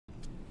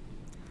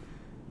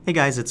Hey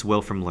guys, it's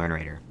Will from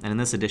Learnerator, and in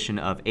this edition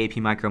of AP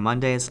Micro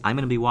Mondays, I'm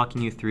going to be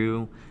walking you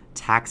through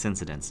tax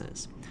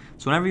incidences.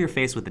 So whenever you're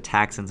faced with the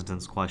tax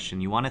incidence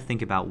question, you want to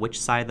think about which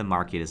side of the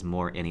market is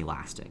more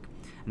inelastic.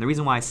 And the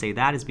reason why I say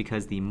that is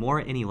because the more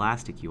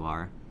inelastic you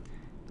are,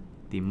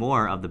 the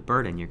more of the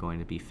burden you're going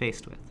to be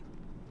faced with.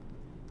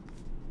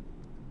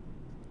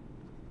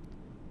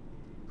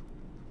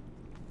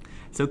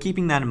 So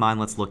keeping that in mind,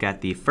 let's look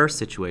at the first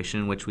situation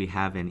in which we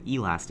have an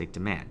elastic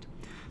demand.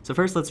 So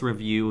first, let's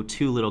review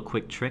two little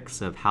quick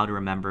tricks of how to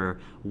remember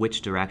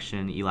which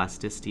direction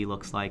elasticity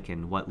looks like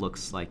and what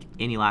looks like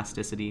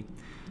inelasticity.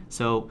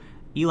 So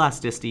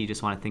elasticity, you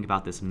just want to think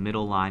about this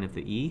middle line of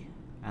the E,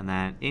 and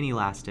then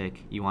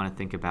inelastic, you want to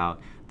think about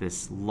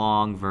this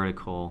long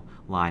vertical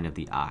line of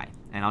the I.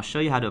 And I'll show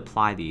you how to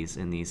apply these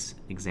in these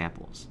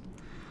examples.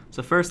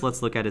 So first,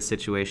 let's look at a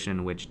situation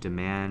in which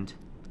demand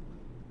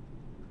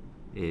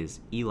is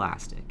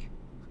elastic.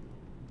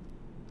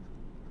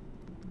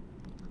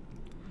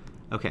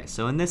 Okay,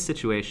 so in this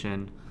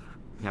situation,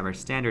 we have our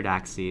standard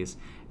axes,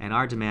 and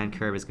our demand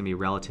curve is going to be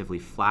relatively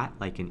flat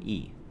like an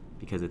E,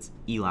 because it's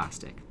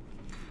elastic.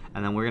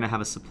 And then we're going to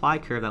have a supply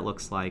curve that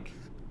looks like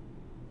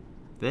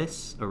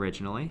this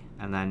originally,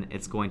 and then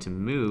it's going to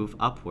move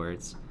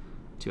upwards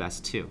to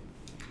S2.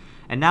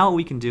 And now what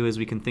we can do is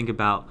we can think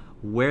about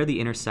where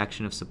the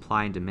intersection of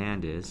supply and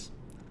demand is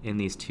in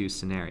these two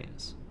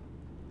scenarios.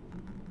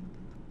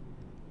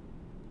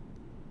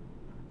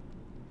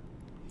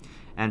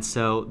 And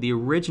so the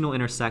original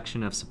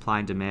intersection of supply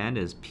and demand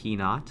is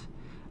P0,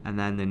 and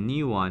then the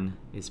new one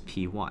is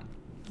P1.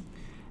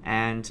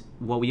 And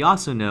what we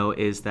also know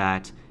is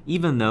that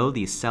even though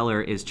the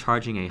seller is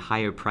charging a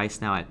higher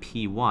price now at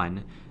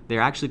P1,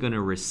 they're actually going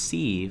to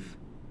receive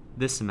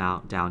this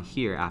amount down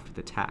here after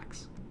the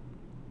tax.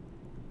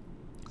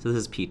 So this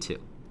is P2.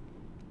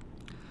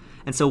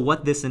 And so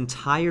what this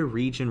entire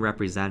region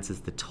represents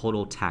is the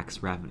total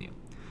tax revenue.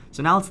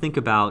 So now let's think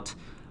about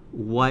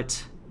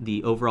what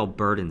the overall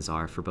burdens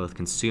are for both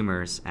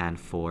consumers and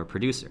for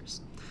producers.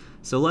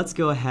 So let's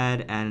go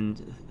ahead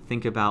and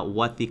think about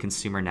what the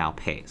consumer now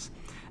pays.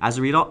 As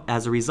a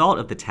result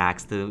of the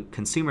tax, the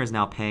consumer is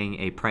now paying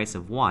a price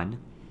of 1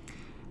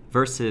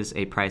 versus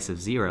a price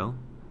of 0,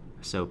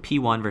 so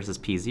P1 versus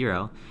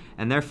P0,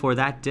 and therefore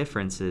that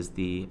difference is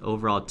the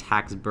overall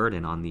tax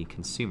burden on the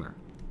consumer.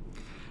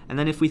 And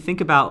then if we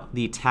think about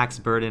the tax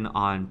burden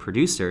on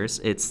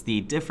producers, it's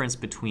the difference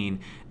between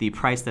the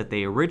price that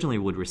they originally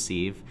would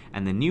receive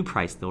and the new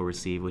price they'll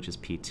receive, which is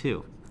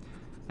P2.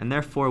 And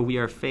therefore, we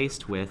are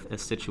faced with a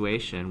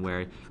situation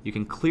where you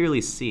can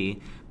clearly see,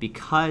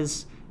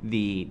 because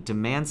the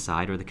demand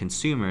side, or the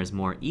consumer, is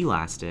more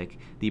elastic,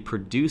 the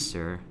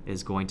producer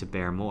is going to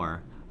bear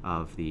more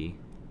of the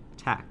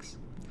tax.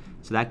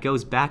 So that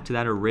goes back to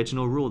that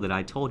original rule that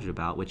I told you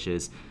about, which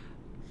is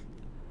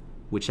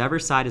whichever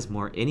side is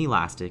more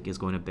inelastic is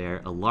going to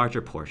bear a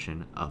larger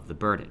portion of the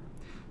burden.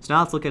 So now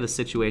let's look at a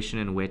situation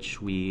in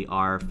which we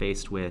are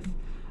faced with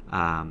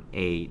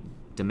a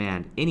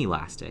demand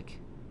inelastic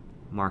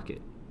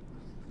market.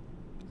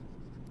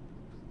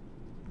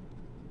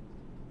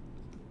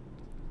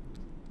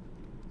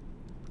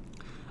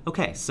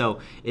 Okay, so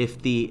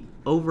if the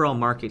overall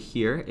market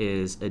here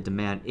is a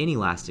demand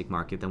inelastic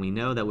market, then we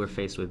know that we're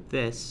faced with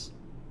this,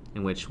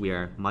 in which we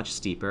are much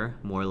steeper,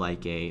 more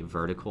like a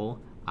vertical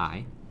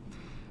I.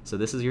 So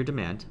this is your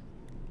demand.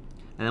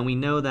 And then we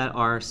know that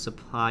our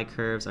supply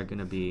curves are going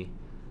to be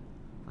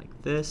like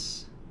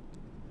this,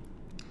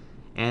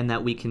 and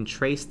that we can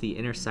trace the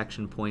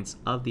intersection points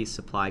of these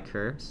supply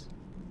curves.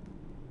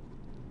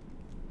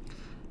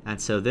 And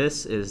so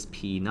this is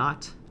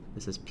P0,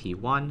 this is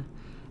P1,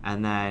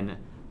 and then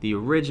the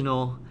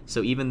original,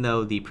 so even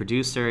though the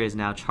producer is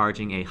now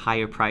charging a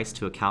higher price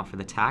to account for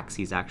the tax,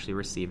 he's actually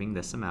receiving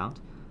this amount.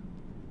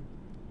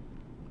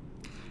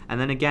 And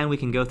then again, we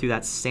can go through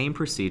that same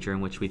procedure in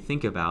which we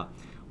think about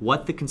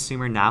what the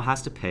consumer now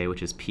has to pay,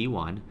 which is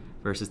P1,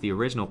 versus the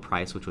original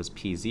price, which was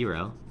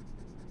P0.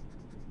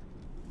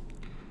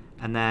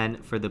 And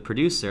then for the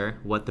producer,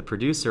 what the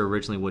producer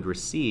originally would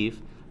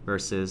receive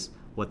versus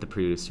what the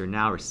producer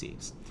now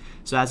receives.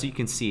 So as you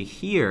can see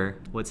here,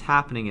 what's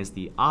happening is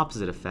the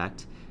opposite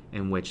effect,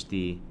 in which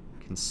the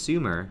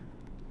consumer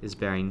is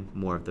bearing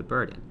more of the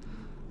burden.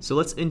 So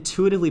let's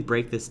intuitively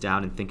break this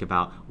down and think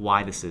about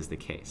why this is the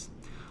case.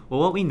 Well,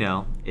 what we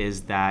know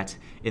is that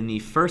in the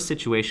first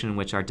situation in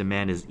which our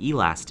demand is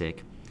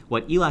elastic,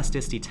 what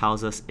elasticity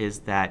tells us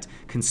is that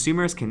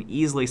consumers can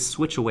easily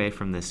switch away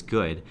from this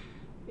good.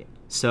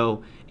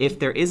 So if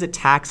there is a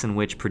tax in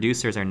which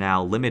producers are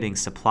now limiting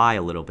supply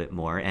a little bit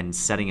more and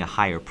setting a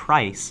higher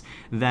price,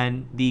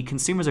 then the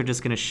consumers are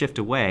just going to shift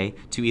away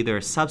to either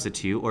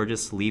substitute or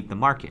just leave the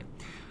market.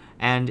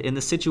 And in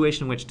the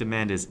situation in which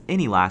demand is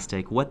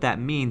inelastic, what that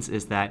means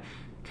is that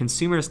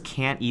consumers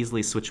can't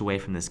easily switch away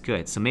from this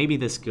good. So maybe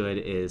this good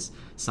is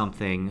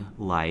something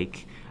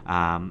like,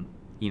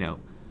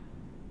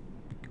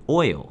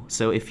 oil.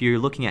 So if you're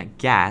looking at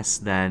gas,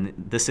 then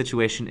the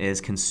situation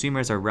is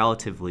consumers are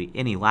relatively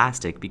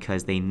inelastic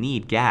because they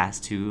need gas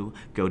to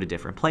go to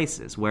different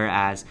places.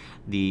 Whereas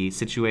the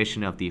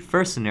situation of the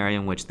first scenario,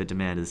 in which the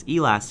demand is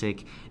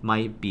elastic,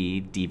 might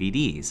be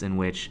DVDs, in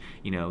which,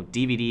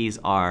 DVDs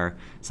are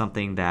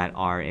something that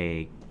are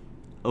a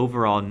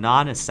overall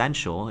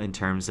non-essential in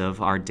terms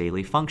of our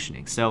daily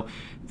functioning. So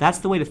that's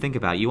the way to think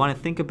about it. You want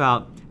to think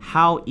about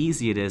how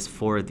easy it is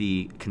for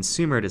the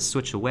consumer to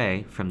switch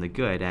away from the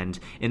good. And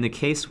in the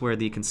case where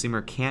the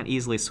consumer can't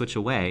easily switch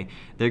away,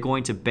 they're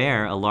going to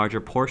bear a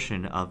larger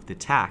portion of the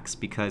tax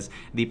because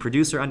the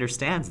producer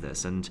understands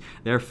this, and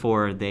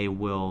therefore they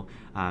will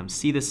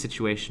see this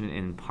situation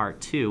in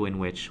part 2, in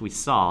which we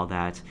saw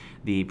that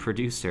the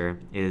producer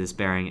is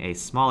bearing a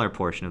smaller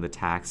portion of the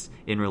tax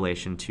in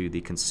relation to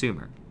the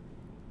consumer.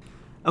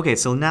 Okay,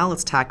 so now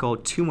let's tackle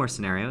 2 more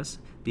scenarios.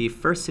 The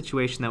first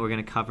situation that we're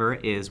going to cover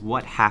is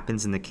what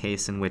happens in the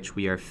case in which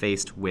we are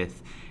faced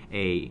with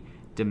a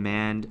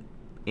demand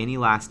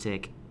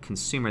inelastic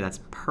consumer that's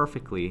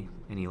perfectly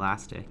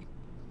inelastic.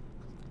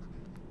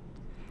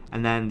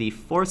 And then the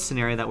fourth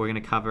scenario that we're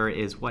going to cover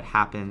is what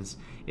happens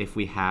if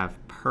we have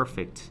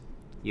perfect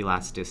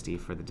elasticity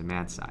for the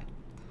demand side.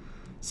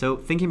 So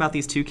thinking about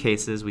these 2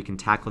 cases, we can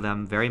tackle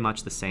them very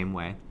much the same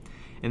way.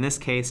 In this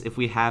case, if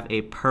we have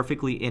a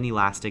perfectly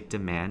inelastic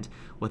demand,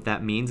 what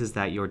that means is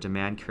that your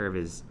demand curve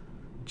is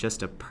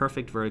just a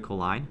perfect vertical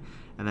line,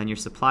 and then your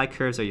supply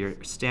curves are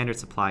your standard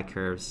supply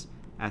curves,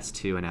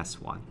 S2 and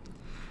S1.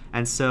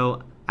 And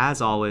so, as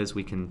always,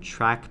 we can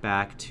track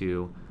back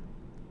to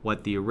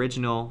what the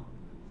original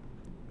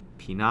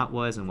P0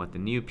 was and what the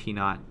new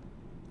P0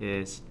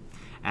 is.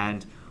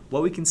 And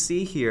what we can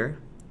see here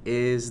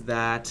is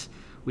that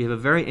we have a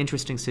very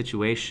interesting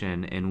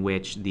situation in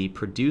which the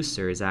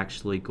producer is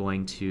actually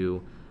going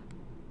to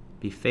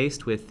be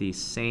faced with the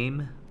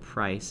same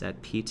price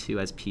at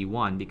P2 as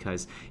P1,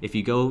 because if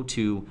you go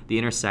to the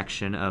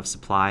intersection of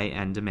supply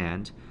and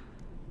demand,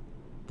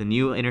 the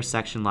new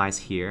intersection lies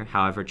here.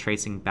 However,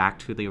 tracing back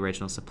to the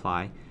original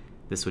supply,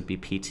 this would be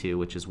P2,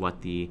 which is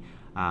what the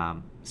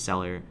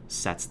seller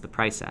sets the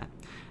price at.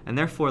 And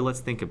therefore,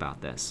 let's think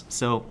about this.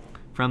 So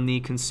from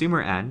the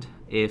consumer end,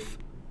 if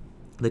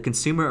the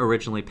consumer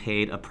originally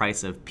paid a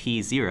price of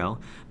P0,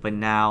 but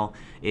now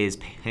is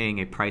paying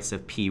a price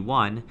of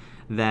P1,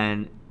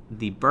 then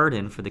the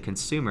burden for the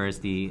consumer is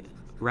the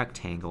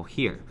rectangle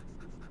here.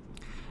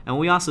 And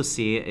what we also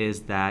see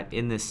is that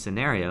in this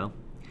scenario,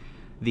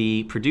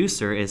 the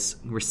producer is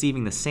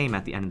receiving the same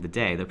at the end of the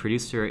day. The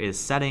producer is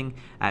setting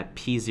at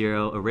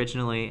P0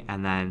 originally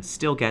and then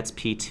still gets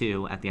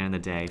P2 at the end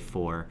of the day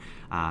for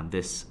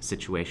this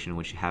situation in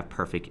which you have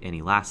perfect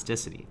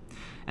inelasticity.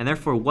 And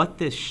therefore, what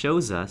this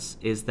shows us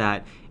is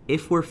that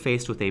if we're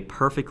faced with a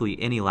perfectly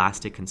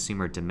inelastic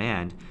consumer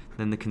demand,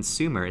 then the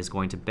consumer is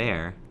going to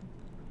bear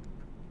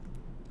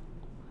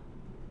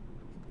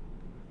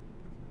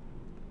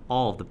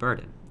all of the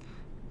burden.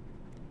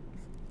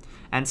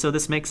 And so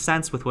this makes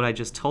sense with what I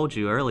just told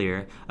you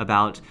earlier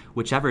about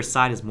whichever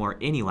side is more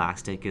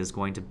inelastic is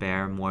going to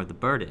bear more of the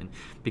burden.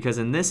 Because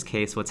in this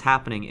case, what's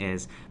happening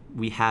is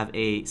we have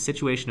a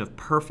situation of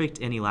perfect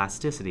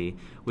inelasticity,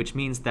 which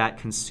means that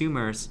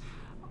consumers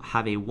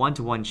have a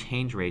one-to-one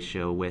change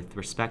ratio with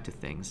respect to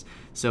things,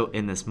 so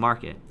in this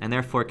market. And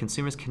therefore,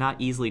 consumers cannot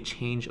easily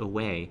change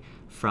away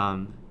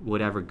from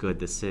whatever good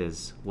this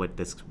is, what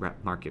this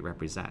market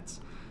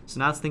represents. So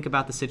now let's think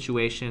about the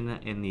situation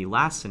in the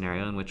last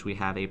scenario in which we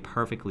have a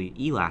perfectly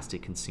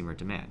elastic consumer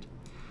demand.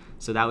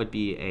 So that would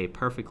be a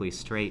perfectly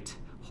straight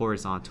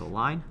horizontal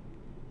line,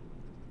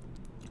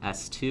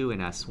 S2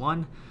 and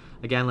S1.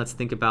 Again, let's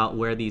think about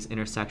where these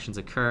intersections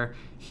occur.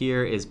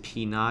 Here is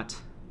P0,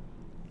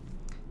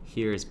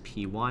 here is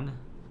P1.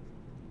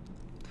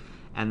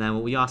 And then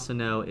what we also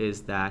know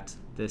is that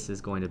this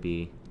is going to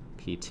be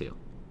P2.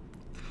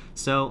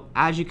 So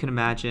as you can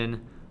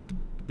imagine,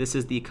 this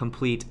is the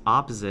complete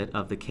opposite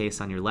of the case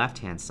on your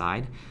left-hand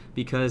side,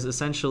 because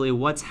essentially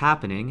what's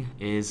happening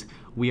is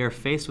we are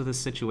faced with a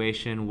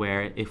situation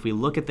where if we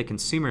look at the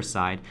consumer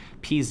side,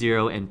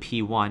 P0 and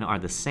P1 are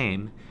the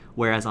same,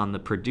 whereas on the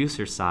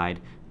producer side,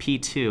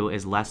 P2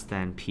 is less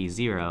than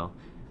P0,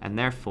 and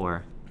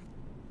therefore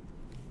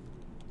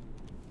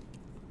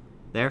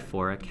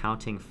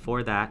accounting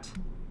for that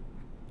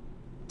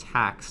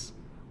tax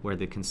where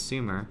the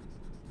consumer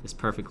is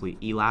perfectly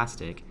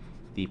elastic,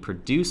 the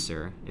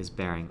producer is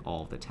bearing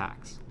all the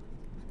tax.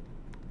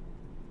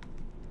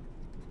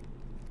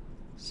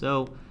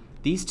 So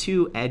these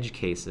 2 edge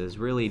cases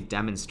really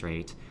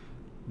demonstrate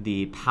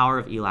the power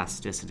of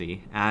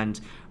elasticity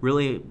and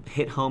really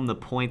hit home the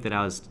point that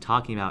I was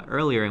talking about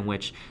earlier, in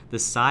which the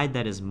side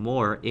that is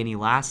more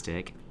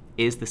inelastic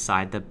is the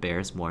side that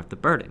bears more of the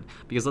burden.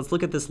 Because let's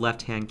look at this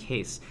left-hand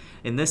case.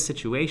 In this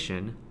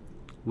situation,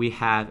 we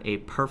have a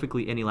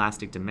perfectly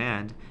inelastic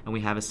demand, and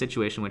we have a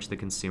situation in which the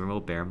consumer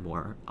will bear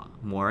more,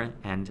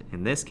 and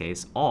in this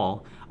case,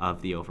 all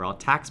of the overall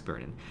tax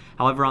burden.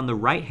 However, on the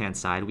right-hand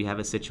side, we have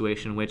a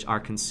situation in which our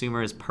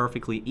consumer is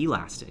perfectly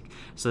elastic.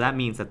 So that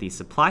means that the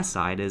supply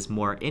side is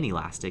more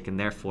inelastic, and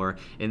therefore,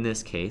 in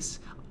this case,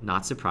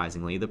 not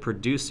surprisingly, the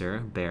producer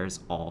bears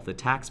all of the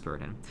tax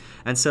burden.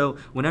 And so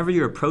whenever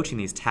you're approaching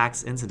these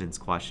tax incidence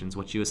questions,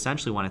 what you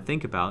essentially want to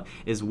think about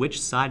is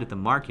which side of the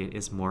market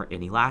is more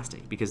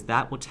inelastic, because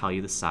that will tell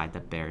you the side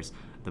that bears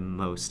the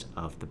most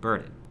of the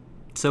burden.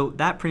 So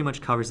that pretty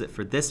much covers it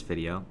for this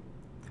video.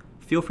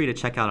 Feel free to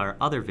check out our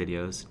other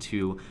videos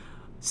to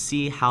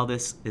see how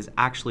this is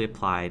actually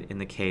applied in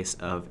the case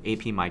of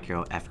AP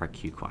Micro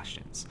FRQ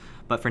questions.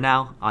 But for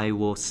now, I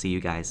will see you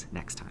guys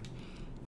next time.